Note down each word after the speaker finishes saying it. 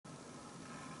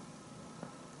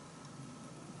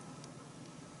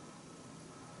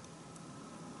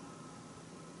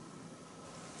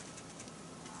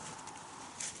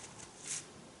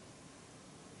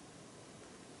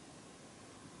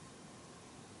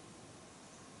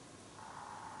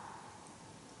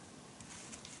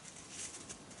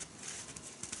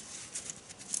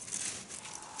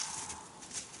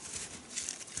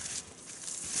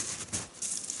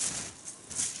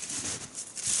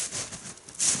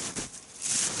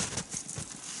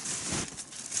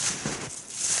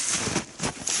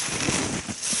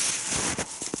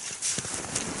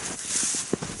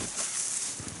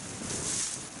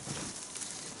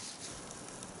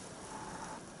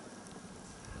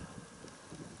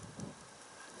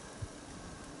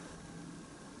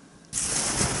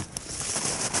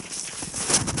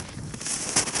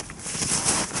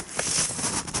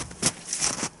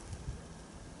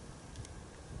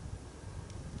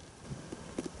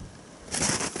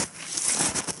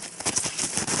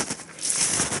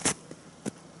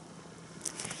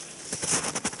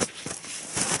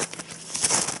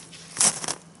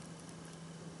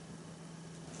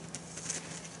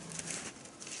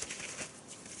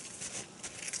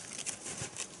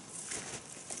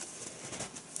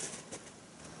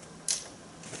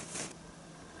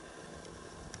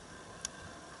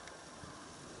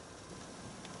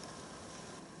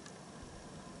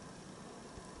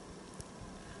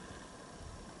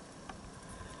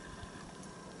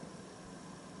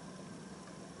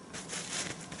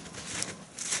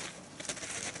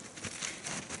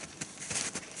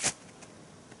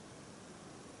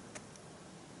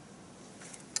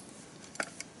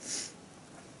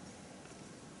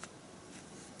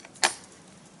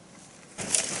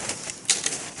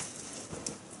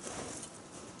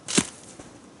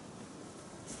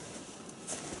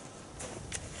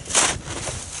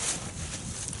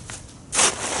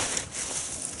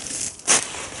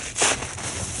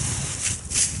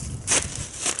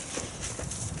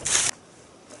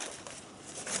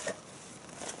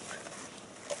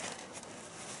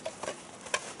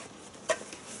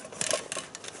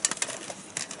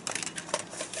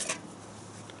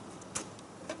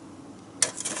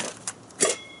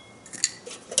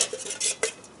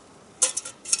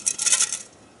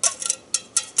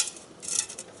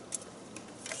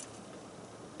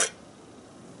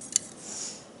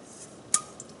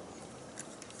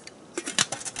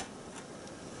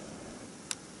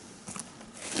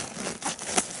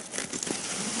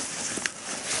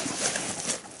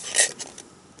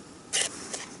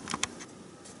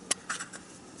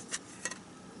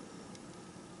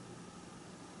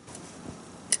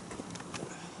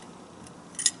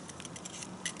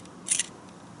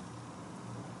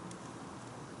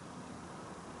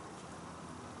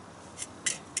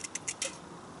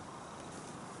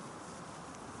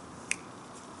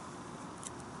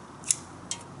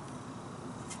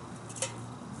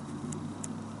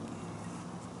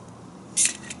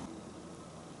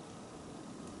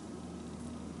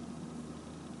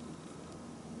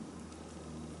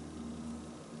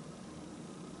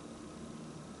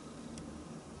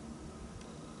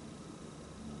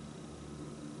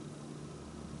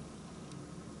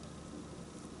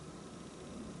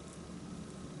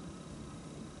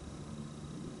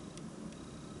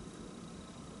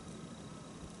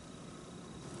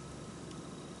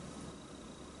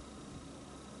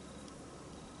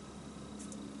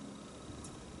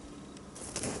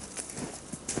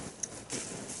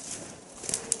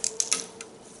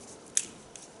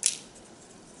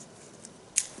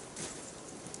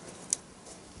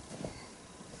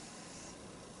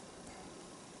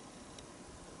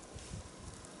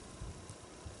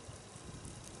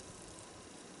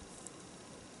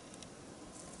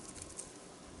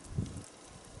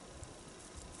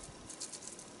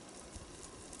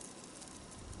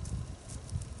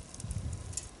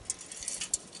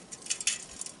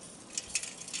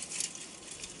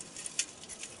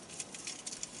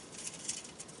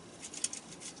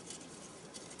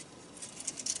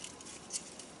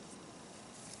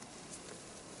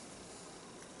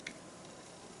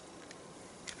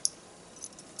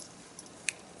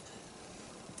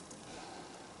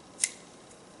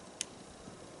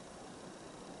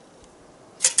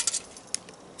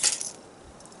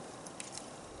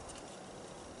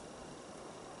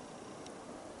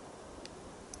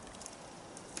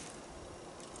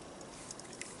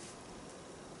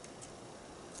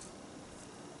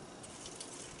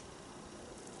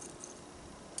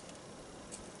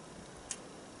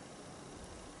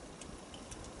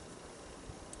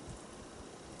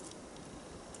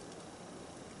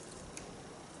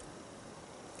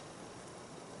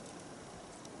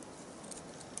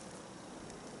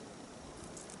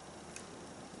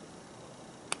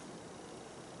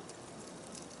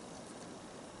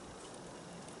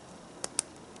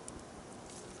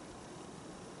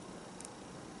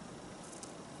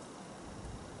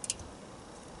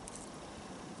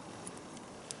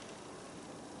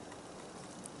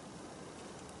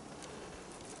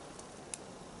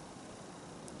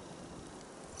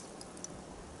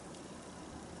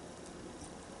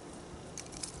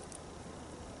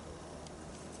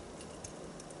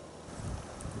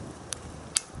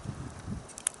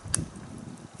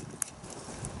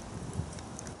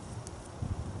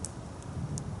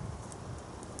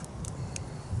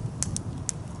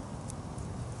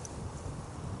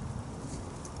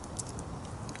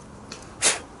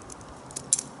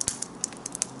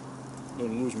Don't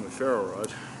want to lose my ferro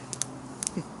rod.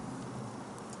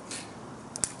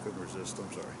 Couldn't resist,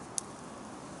 I'm sorry.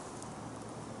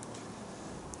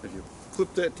 If you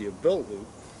clip that to your belt loop,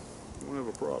 you won't have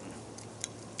a problem.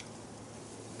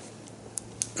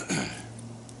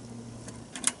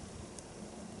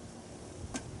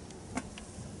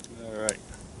 Alright.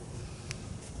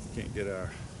 Can't get our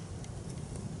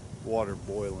water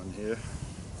boiling here.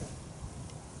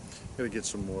 Gotta get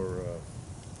some more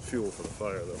fuel for the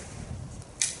fire though.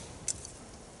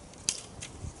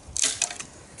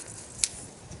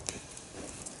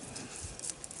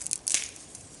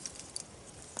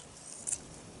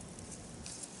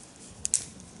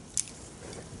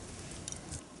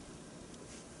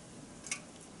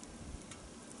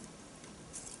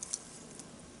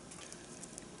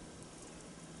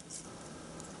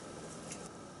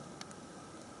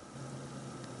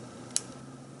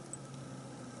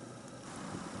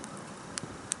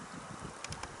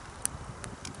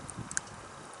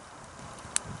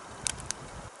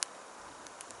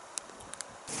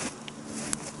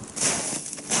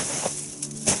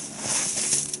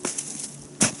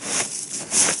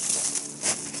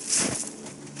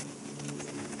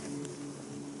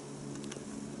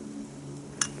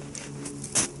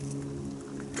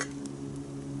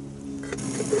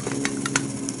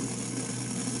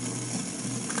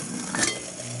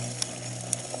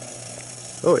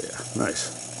 Oh yeah, nice.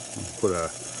 Put our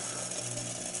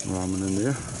ramen in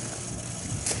there.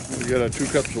 We got our 2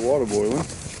 cups of water boiling.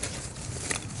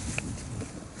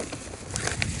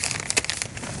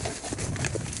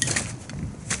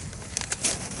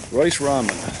 Rice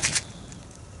ramen.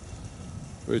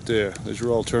 Right there. There's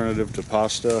your alternative to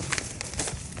pasta,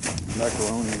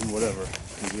 macaroni, whatever.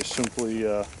 You just simply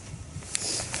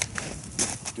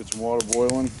get some water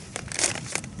boiling.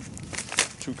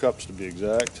 2 cups to be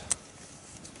exact.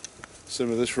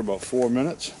 Simmer this for about 4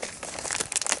 minutes.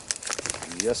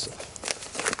 Yes, sir.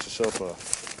 Get yourself a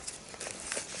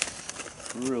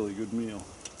really good meal.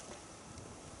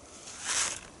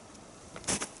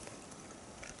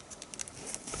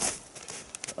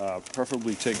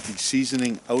 Preferably take the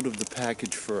seasoning out of the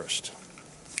package first.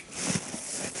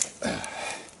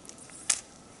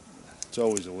 It's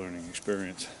always a learning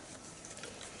experience.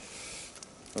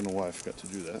 I don't know why I forgot to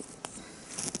do that.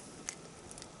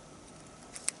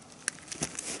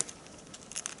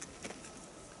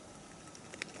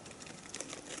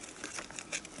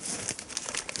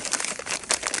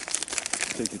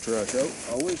 Take your trash out,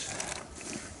 always.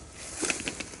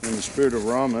 In the spirit of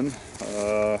ramen,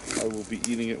 I will be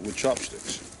eating it with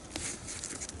chopsticks,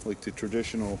 like the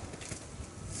traditional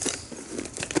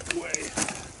way.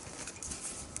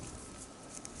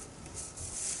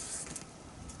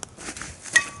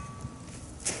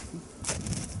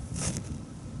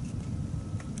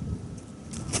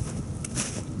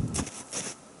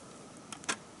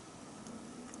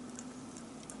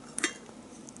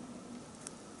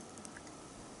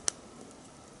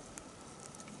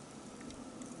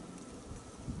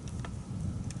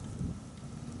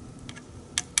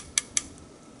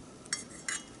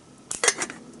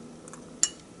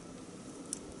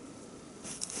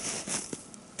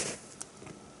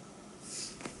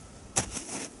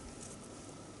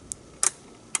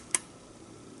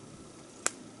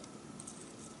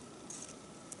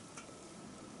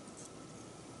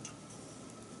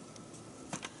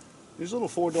 These little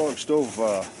 4-dog stove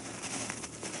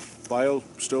bio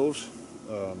stoves,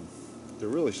 they're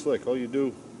really slick. All you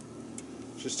do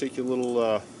is just take your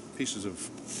little pieces of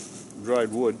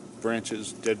dried wood,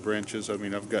 branches, dead branches. I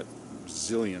mean, I've got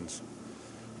zillions.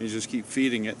 You just keep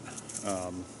feeding it,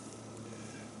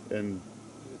 and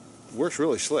it works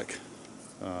really slick.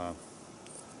 I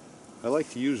like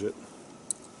to use it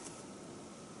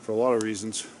for a lot of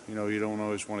reasons. You know, you don't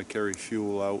always want to carry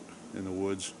fuel out in the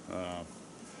woods.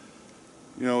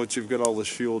 You know, you've got all this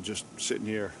fuel just sitting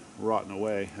here rotting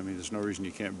away. I mean, there's no reason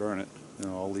you can't burn it. You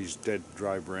know, all these dead,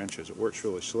 dry branches. It works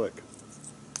really slick.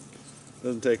 It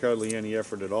doesn't take hardly any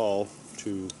effort at all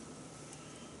to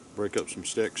break up some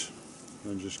sticks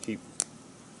and just keep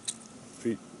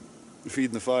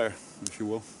feeding the fire, if you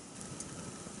will.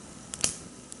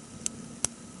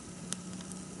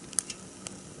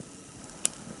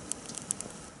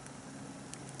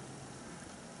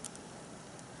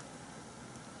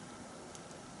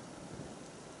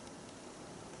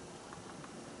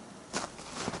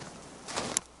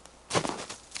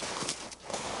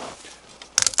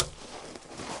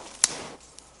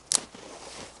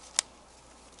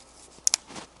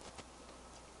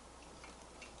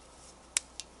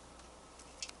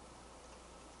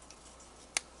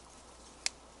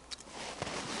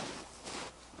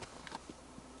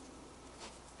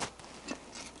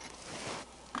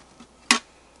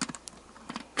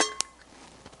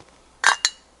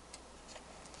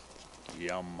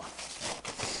 Yum.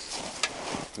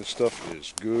 This stuff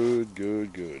is good,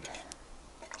 good, good.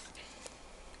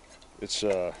 It's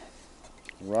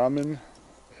ramen.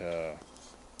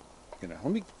 You know,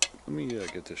 let me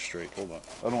get this straight. Hold on.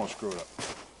 I don't want to screw it up.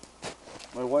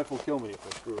 My wife will kill me if I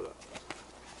screw it up.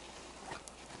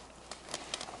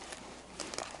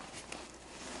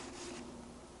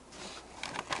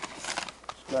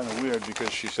 It's kind of weird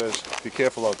because she says, "Be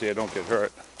careful out there, don't get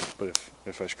hurt." But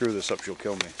if I screw this up, she'll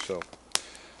kill me. So,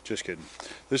 just kidding.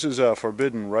 This is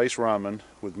Forbidden Rice Ramen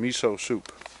with Miso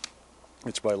Soup.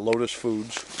 It's by Lotus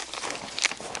Foods.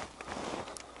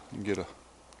 You can get a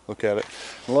look at it.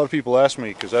 And a lot of people ask me,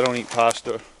 because I don't eat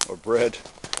pasta or bread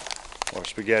or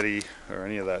spaghetti or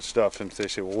any of that stuff, and they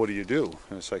say, well, what do you do?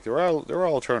 And it's like, there are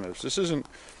alternatives. This isn't,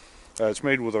 it's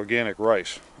made with organic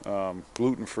rice,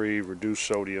 gluten-free, reduced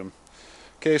sodium.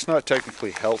 Okay, it's not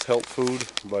technically health food,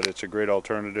 but it's a great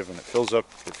alternative, and it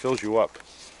fills you up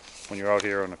when you're out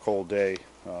here on a cold day,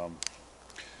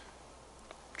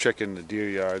 checking the deer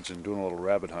yards and doing a little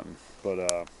rabbit hunting.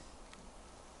 But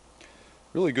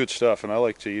really good stuff, and I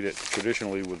like to eat it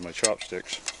traditionally with my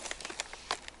chopsticks.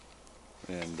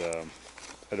 And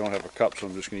I don't have a cup, so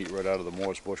I'm just going to eat right out of the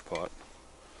Morse bush pot,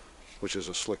 which is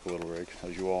a slick little rig,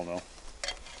 as you all know.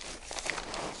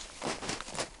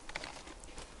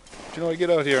 But, you know, I get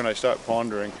out here and I start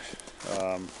pondering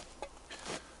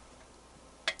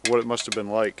what it must have been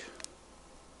like.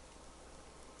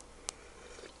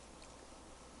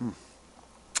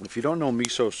 If you don't know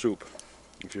miso soup,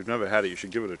 if you've never had it, you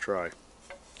should give it a try.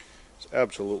 It's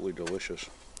absolutely delicious.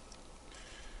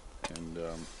 And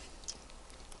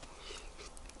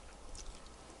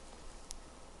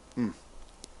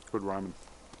good ramen.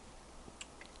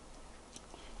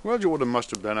 Imagine what it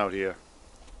must have been out here.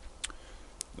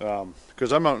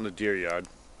 Because I'm out in the deer yard,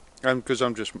 and because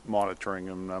I'm just monitoring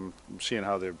them, I'm seeing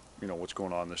how they're, you know, what's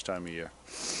going on this time of year.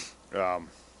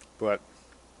 But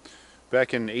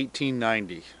back in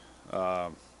 1890,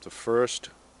 the first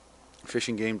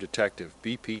fishing game detective,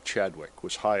 B.P. Chadwick,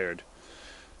 was hired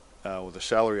with a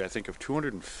salary, I think, of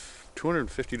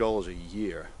 $250 a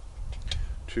year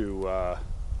to, I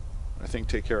think,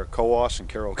 take care of Coos and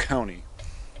Carroll County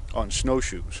on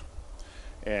snowshoes.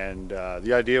 And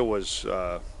the idea was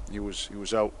he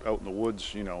was out in the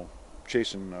woods, you know,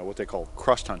 chasing what they call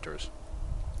crust hunters,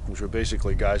 which were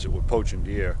basically guys that were poaching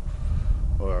deer,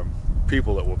 or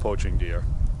people that were poaching deer.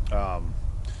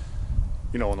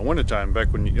 You know, in the wintertime,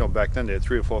 back when, you know, back then they had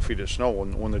 3 or 4 feet of snow.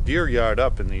 When the deer yard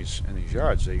up in these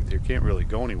yards, they can't really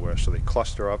go anywhere, so they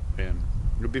cluster up, and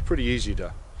it would be pretty easy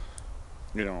to,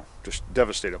 you know, just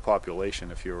devastate a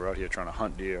population if you were out here trying to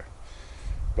hunt deer.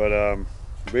 But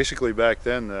basically back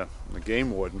then, the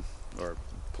game warden, or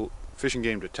fishing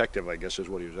game detective, I guess is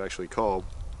what he was actually called,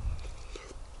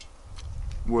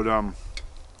 would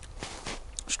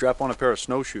strap on a pair of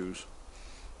snowshoes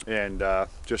and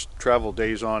just travel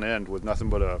days on end with nothing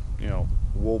but a, you know,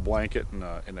 wool blanket and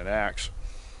an axe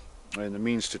and the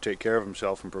means to take care of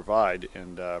himself and provide,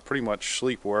 and pretty much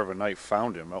sleep wherever night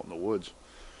found him out in the woods.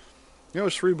 You know, it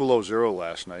was 3 below zero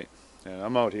last night, and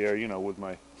I'm out here, you know, with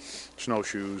my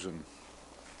snowshoes, and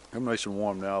I'm nice and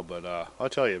warm now. But I'll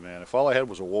tell you, man, if all I had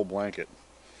was a wool blanket,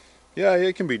 yeah,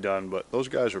 it can be done. But those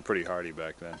guys were pretty hardy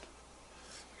back then.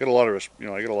 I get a lot of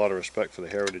respect for the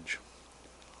heritage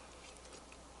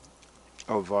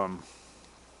of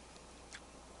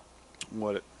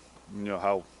what it, you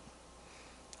know,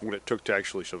 what it took to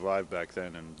actually survive back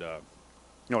then, and you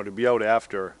know, to be out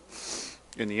after,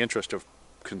 in the interest of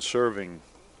conserving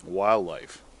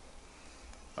wildlife,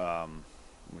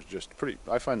 was just pretty.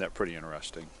 I find that pretty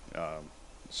interesting. It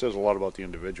says a lot about the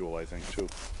individual, I think, too.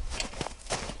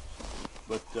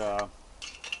 But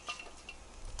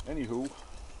anywho,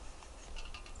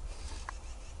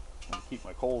 I'm gonna keep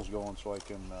my coals going so I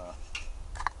can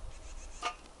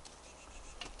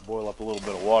boil up a little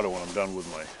bit of water when I'm done with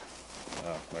my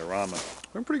ramen.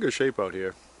 We're in pretty good shape out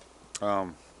here.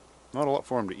 Not a lot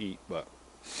for them to eat, but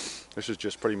this is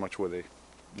just pretty much where they,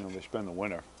 you know, they spend the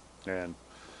winter. And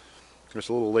it's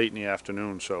a little late in the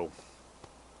afternoon, so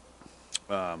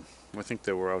I think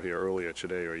they were out here earlier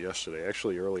today or yesterday.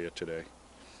 Actually, earlier today,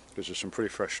 because there's some pretty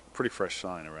fresh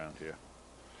sign around here.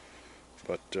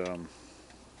 But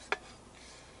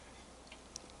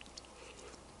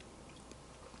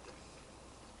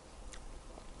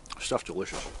stuff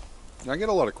delicious. I get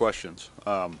a lot of questions.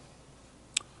 For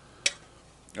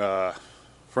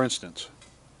instance,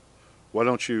 why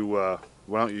don't you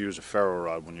use a ferro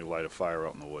rod when you light a fire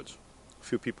out in the woods? A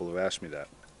few people have asked me that.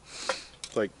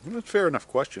 It's like, well, that's a fair enough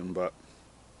question, but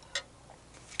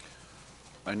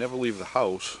I never leave the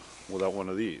house without one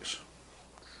of these,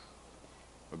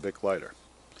 a Bic lighter.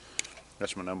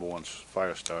 That's my #1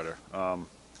 fire starter.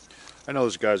 I know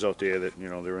there's guys out there that, you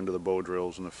know, they're into the bow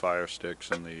drills and the fire sticks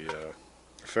and the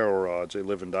ferro rods. They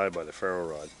live and die by the ferro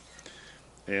rod.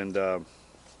 And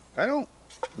I don't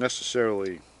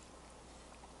necessarily,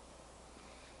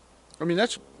 I mean,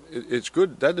 it's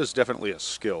good. That is definitely a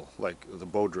skill, like the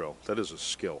bow drill. That is a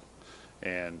skill.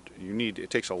 And it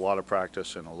takes a lot of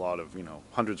practice and a lot of, you know,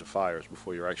 hundreds of fires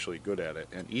before you're actually good at it.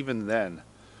 And even then,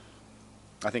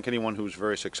 I think anyone who's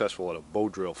very successful at a bow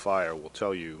drill fire will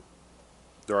tell you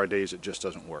there are days it just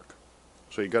doesn't work.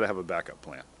 So you got to have a backup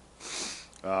plan.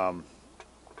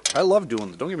 I love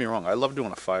doing, don't get me wrong, I love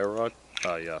doing a fire rod,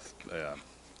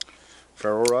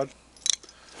 ferro rod.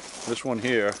 This one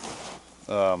here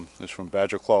is from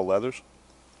Badger Claw Leathers,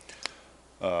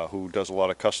 who does a lot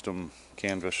of custom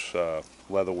canvas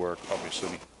leather work.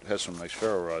 Obviously has some nice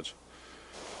ferro rods.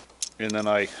 And then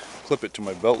I clip it to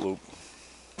my belt loop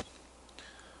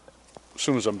as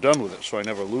soon as I'm done with it, so I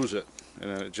never lose it, and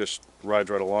then it just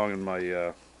rides right along in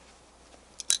my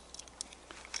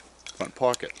front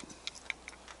pocket.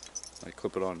 I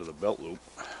clip it onto the belt loop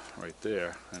right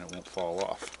there, and it won't fall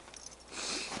off.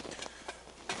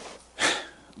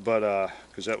 But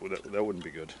because that wouldn't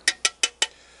be good.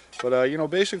 But you know,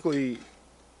 basically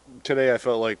today I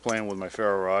felt like playing with my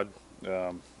ferro rod.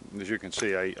 As you can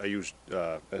see, I used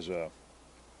I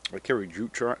carry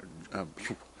jute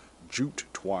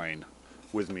twine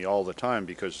with me all the time,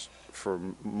 because for a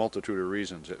multitude of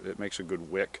reasons. It makes a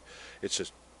good wick. It's a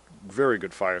very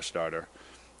good fire starter.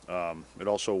 It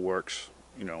also works,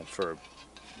 you know, for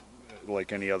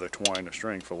like any other twine or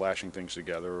string for lashing things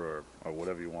together, or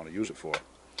whatever you want to use it for.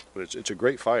 But it's a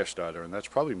great fire starter, and that's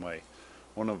probably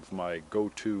one of my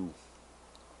go-to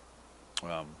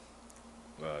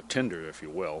tinder, if you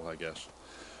will, I guess,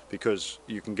 because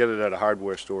you can get it at a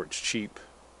hardware store. It's cheap,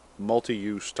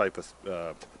 multi-use type of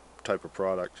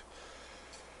product,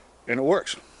 and it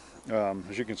works.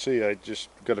 As you can see, I just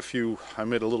got I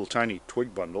made a little tiny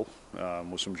twig bundle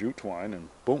with some jute twine, and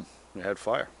boom, we had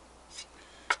fire.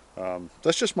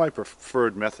 That's just my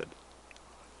preferred method.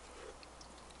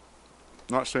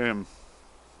 Not saying,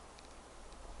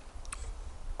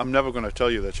 I'm never going to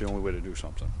tell you that's the only way to do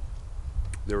something.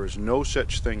 There is no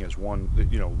such thing as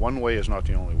one way is not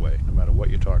the only way, no matter what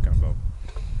you're talking about.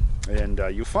 And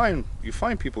you find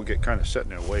people get kind of set in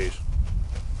their ways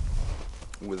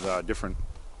with different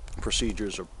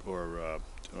procedures or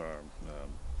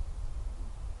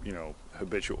you know,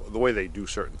 habitual, the way they do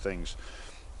certain things.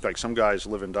 Like some guys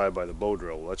live and die by the bow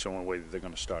drill. Well, that's the only way that they're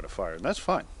going to start a fire, and that's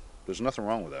fine. There's nothing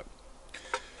wrong with that.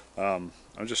 I'm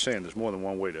just saying there's more than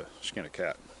one way to skin a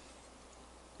cat.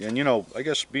 And you know, I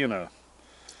guess being I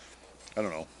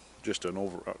don't know, just an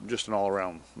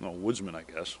all-around, you know, woodsman, I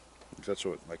guess. That's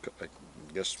what I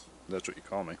guess that's what you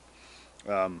call me.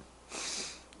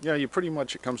 Yeah, pretty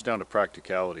much, it comes down to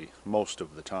practicality most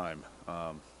of the time.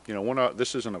 You know,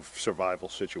 this isn't a survival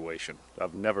situation.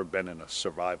 I've never been in a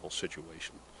survival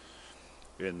situation,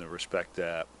 in the respect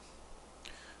that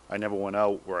I never went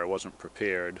out where I wasn't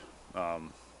prepared to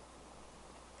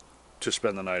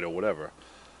spend the night or whatever.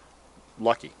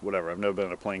 Lucky, whatever. I've never been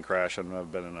in a plane crash. I've never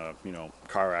been in a, you know,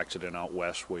 car accident out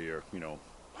west where you're, you know,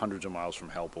 hundreds of miles from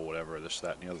help or whatever, this,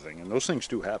 that, and the other thing. And those things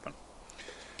do happen.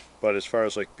 But as far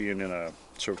as like being in a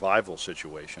survival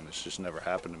situation, it's just never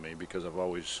happened to me, because I've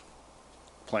always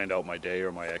planned out my day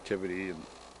or my activity, and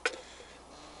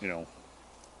you know,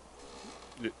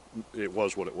 it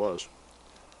was what it was.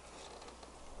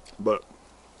 But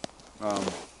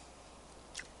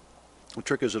the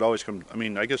trick is, it always comes, I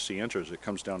mean, I guess the answer is it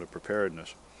comes down to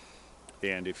preparedness.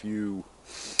 And if you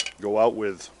go out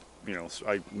with, you know,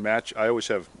 I always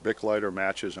have Bic lighter,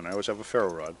 matches, and I always have a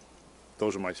ferro rod.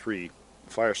 Those are my 3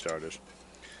 fire starters.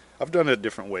 I've done it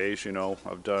different ways, you know.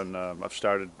 I've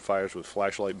started fires with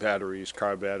flashlight batteries,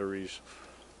 car batteries,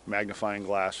 magnifying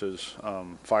glasses,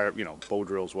 you know, bow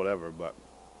drills, whatever. But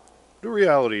the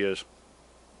reality is,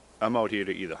 I'm out here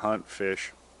to either hunt,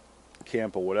 fish,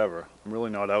 camp, or whatever. I'm really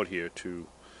not out here to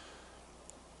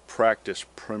practice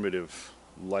primitive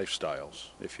lifestyles,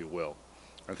 if you will.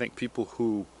 I think people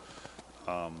who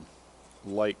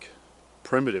like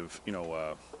primitive, you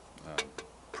know,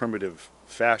 primitive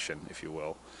fashion, if you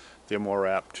will, they're more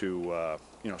apt to,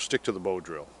 you know, stick to the bow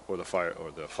drill or the fire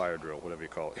drill, whatever you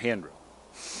call it, hand drill.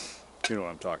 You know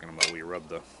what I'm talking about, where you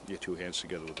rub your 2 hands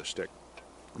together with a stick.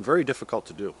 Very difficult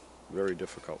to do, very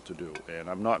difficult to do. And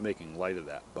I'm not making light of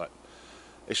that, but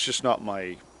it's just not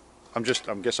my. I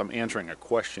guess I'm answering a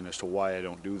question as to why I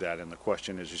don't do that, and the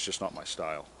question is, it's just not my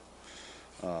style.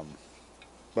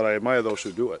 But I admire those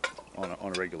who do it on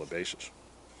a regular basis.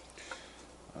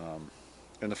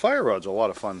 And the fire rod's a lot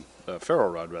of fun. Ferro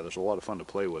rod, rather, is a lot of fun to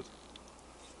play with.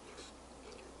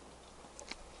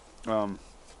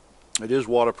 It is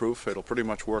waterproof. It'll pretty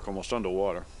much work almost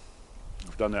underwater.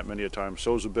 I've done that many a time.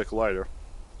 So is a Bic lighter,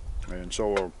 and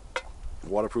so are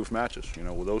waterproof matches. You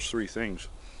know, with those three things,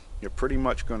 you're pretty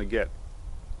much going to get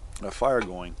a fire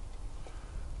going.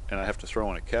 And I have to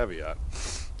throw in a caveat: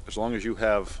 as long as you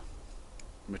have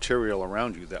material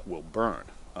around you that will burn.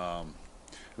 And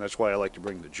that's why I like to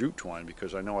bring the jute twine,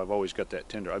 because I know I've always got that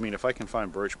tinder. I mean, if I can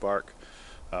find birch bark,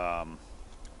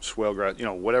 swale grass, you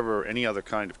know, whatever, any other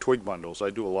kind of twig bundles, I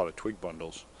do a lot of twig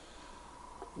bundles,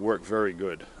 work very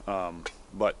good.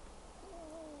 But,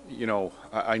 you know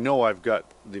I've got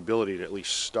the ability to at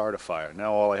least start a fire.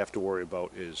 Now all I have to worry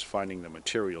about is finding the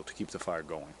material to keep the fire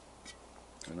going.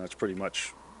 And that's pretty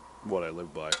much what I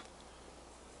live by.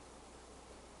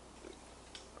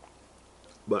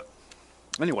 But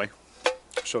anyway,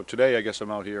 so today I guess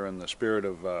I'm out here in the spirit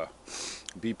of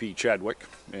BP Chadwick,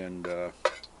 and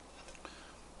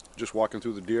just walking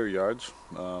through the deer yards,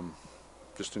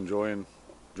 just enjoying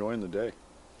the day.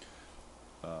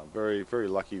 Very, very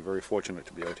lucky, very fortunate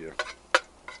to be out here.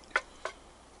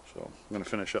 So I'm going to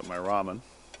finish up my ramen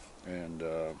and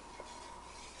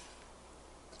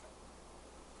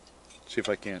see if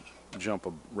I can't jump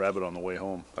a rabbit on the way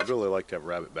home. I'd really like to have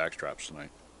rabbit backstraps tonight.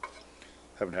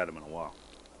 Haven't had them in a while.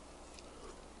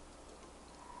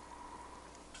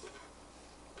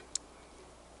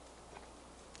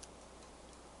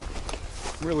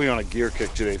 I'm really on a gear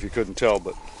kick today, if you couldn't tell,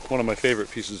 but one of my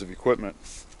favorite pieces of equipment,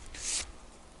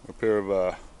 a pair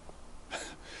of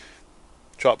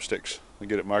chopsticks I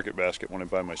get at Market Basket when I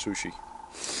buy my sushi.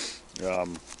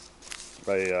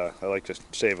 I like to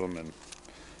save them, and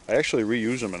I actually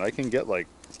reuse them, and I can get like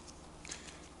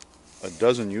a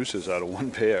dozen uses out of one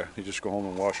pair. You just go home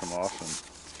and wash them off.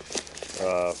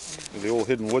 And the old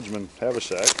Hidden Woodsmen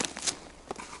haversack,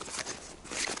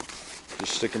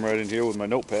 just stick them right in here with my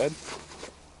notepad,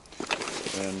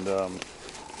 and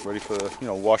ready for, you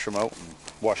know, wash them out and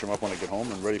wash them up when I get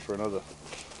home, and ready for another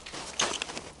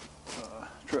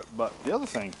trip. But the other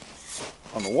thing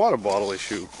on the water bottle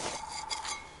issue,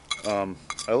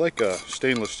 I like a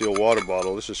stainless steel water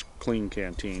bottle. This is Clean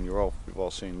Canteen. You've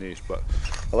all seen these, but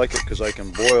I like it because I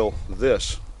can boil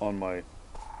this on my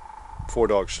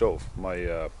 4-dog stove,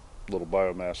 my little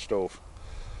biomass stove.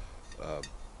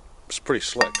 It's pretty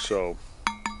slick. So,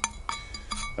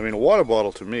 I mean, a water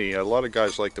bottle, to me, a lot of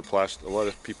guys like the plastic. A lot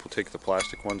of people take the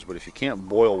plastic ones, but if you can't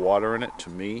boil water in it, to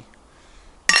me,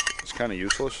 it's kind of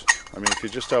useless. I mean, if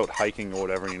you're just out hiking or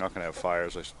whatever and you're not going to have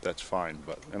fires, that's fine.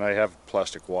 And I have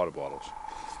plastic water bottles.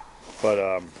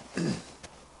 But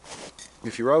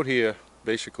if you're out here,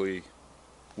 basically,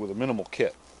 with a minimal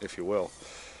kit, if you will,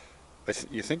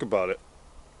 you think about it,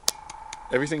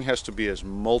 everything has to be as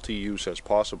multi-use as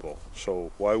possible.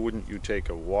 So why wouldn't you take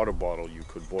a water bottle you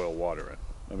could boil water in?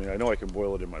 I mean, I know I can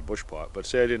boil it in my bush pot, but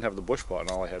say I didn't have the bush pot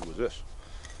and all I had was this.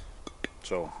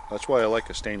 So that's why I like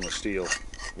a stainless steel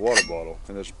water bottle.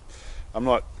 And I'm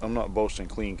not boasting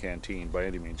Clean Canteen by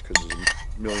any means, because there's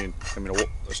a million. I mean,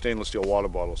 a stainless steel water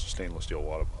bottle is a stainless steel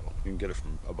water bottle. You can get it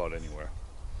from about anywhere.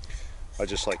 I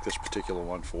just like this particular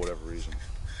one for whatever reason.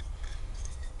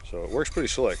 So it works pretty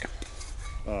slick.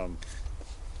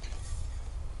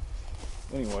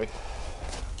 Anyway.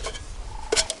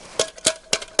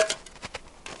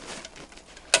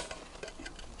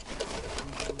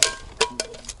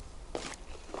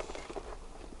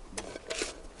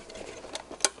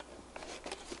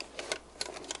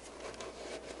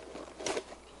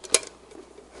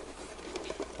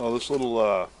 Well, this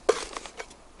little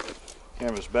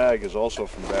canvas bag is also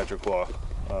from Badger Claw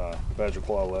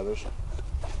Leathers.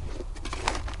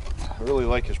 I really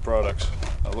like his products.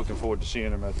 I'm looking forward to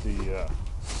seeing him at the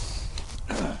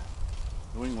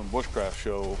New England Bushcraft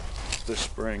Show this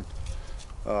spring.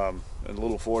 And a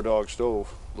little 4-dog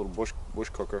stove, little bush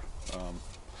cooker.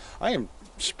 I am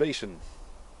spacing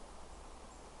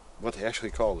what they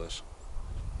actually call this.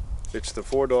 It's the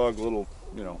 4-dog little,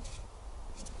 you know,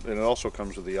 and it also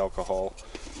comes with the alcohol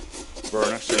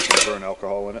burner, so you can burn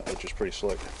alcohol in it, which is pretty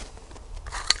slick.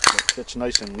 It's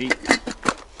nice and neat.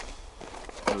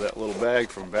 Out of that little bag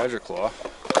from Badger Claw.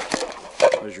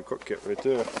 There's your cook kit right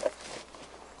there.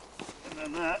 And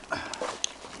then that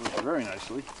goes very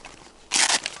nicely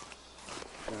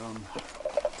down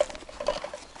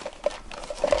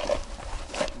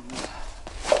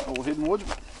old Hidden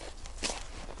Woodsman.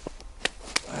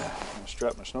 I'm gonna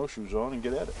strap my snowshoes on and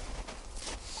get at it.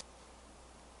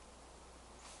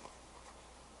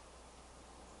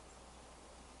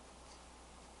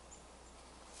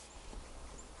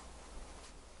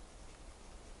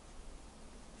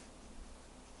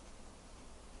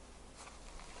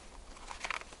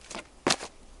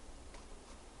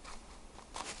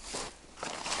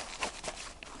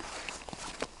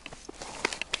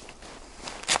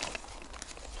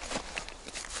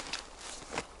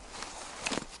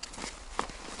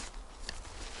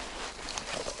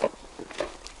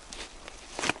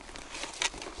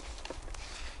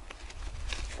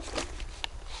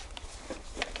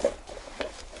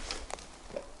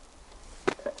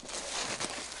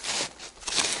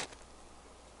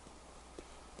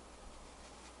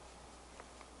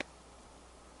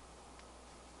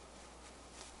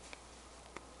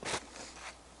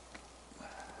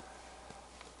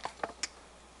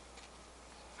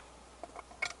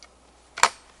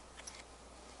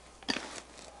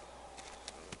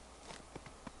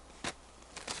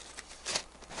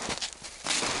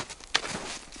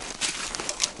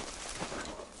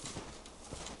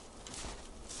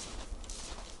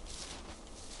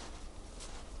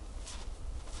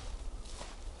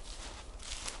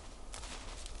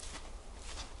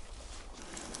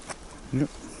 Yep,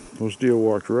 those deer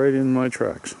walked right in my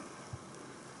tracks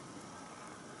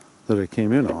that I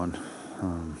came in on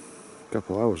a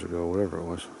couple hours ago, whatever it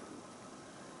was.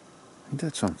 Ain't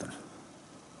that something?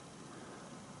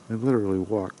 They literally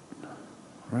walked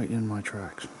right in my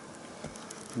tracks.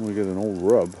 We got an old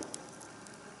rub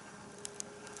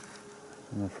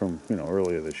from,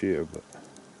 earlier this year, but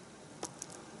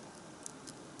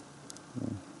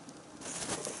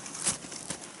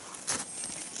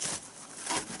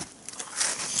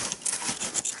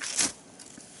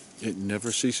it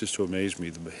never ceases to amaze me,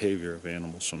 the behavior of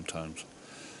animals sometimes.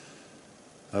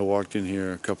 I walked in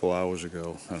here a couple hours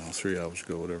ago, I don't know, 3 hours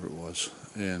ago, whatever it was,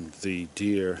 and the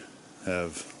deer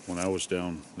have, when I was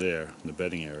down there in the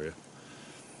bedding area,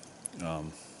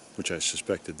 which I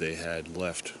suspected they had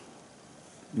left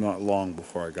not long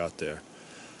before I got there.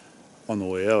 On the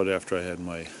way out, after I had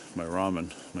my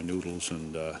ramen, my noodles,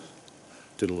 and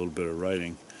did a little bit of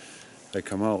writing, I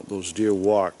come out, those deer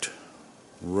walked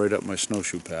right up my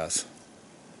snowshoe path.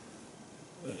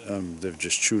 They've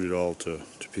just chewed it all to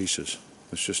pieces.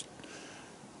 It's just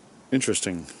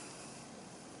interesting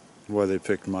why they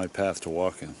picked my path to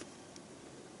walk in,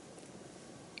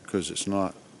 because it's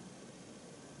not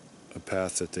a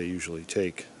path that they usually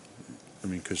take. I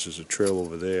mean, because there's a trail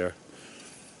over there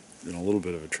and a little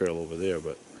bit of a trail over there,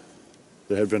 but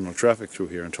there had been no traffic through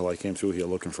here until I came through here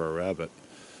looking for a rabbit,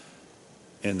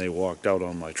 and they walked out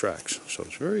on my tracks. So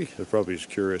they're probably as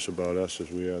curious about us as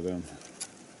we are them.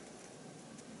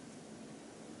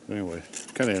 Anyway,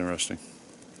 kind of interesting.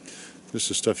 This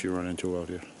is stuff you run into out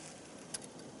here.